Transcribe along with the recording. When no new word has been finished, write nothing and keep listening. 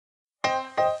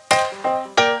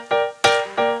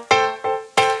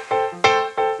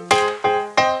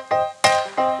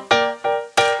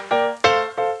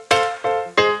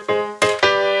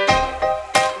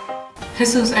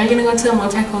Jesus, are you going to go to the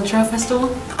Multicultural Festival?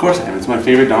 Of course I am. It's my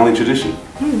favorite Donnelly tradition.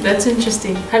 That's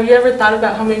interesting. Have you ever thought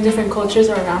about how many different cultures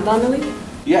are around Donnelly?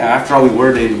 Yeah, after all, we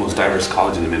were named the most diverse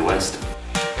college in the Midwest.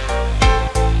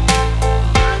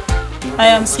 I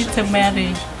am Sister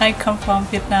Mary. I come from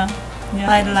Vietnam.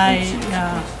 I like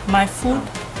my food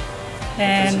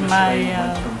and my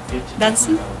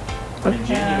dancing,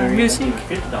 music.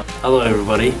 Hello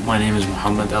everybody, my name is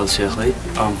Mohammed Al-Sheikhi.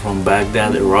 I'm from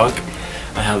Baghdad, Iraq.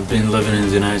 I have been living in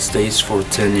the United States for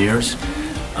 10 years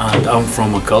and I'm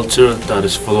from a culture that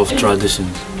is full of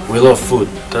traditions. We love food.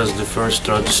 That's the first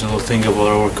traditional thing about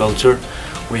our culture.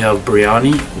 We have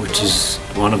biryani, which is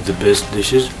one of the best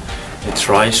dishes. It's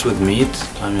rice with meat.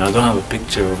 I mean, I don't have a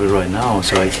picture of it right now,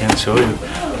 so I can't show you.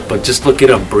 But just look it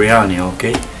up, biryani,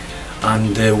 okay?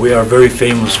 And we are very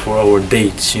famous for our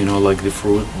dates, you know, like the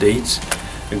fruit dates.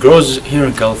 It grows here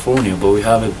in California, but we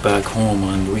have it back home,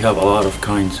 and we have a lot of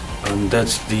kinds. And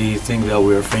that's the thing that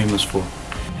we are famous for.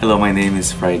 Hello, my name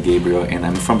is Fray Gabriel, and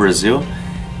I'm from Brazil.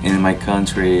 And in my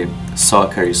country,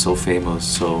 soccer is so famous,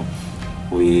 so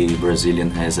we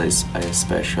Brazilian has a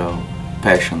special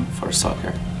passion for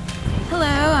soccer. Hello,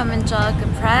 I'm Angelica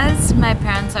Perez. My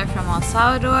parents are from El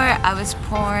Salvador. I was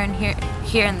born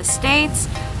here in the States.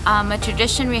 A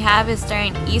tradition we have is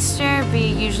during Easter, we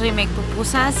usually make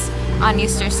pupusas on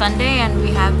Easter Sunday, and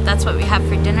that's what we have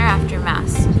for dinner after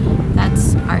Mass. That's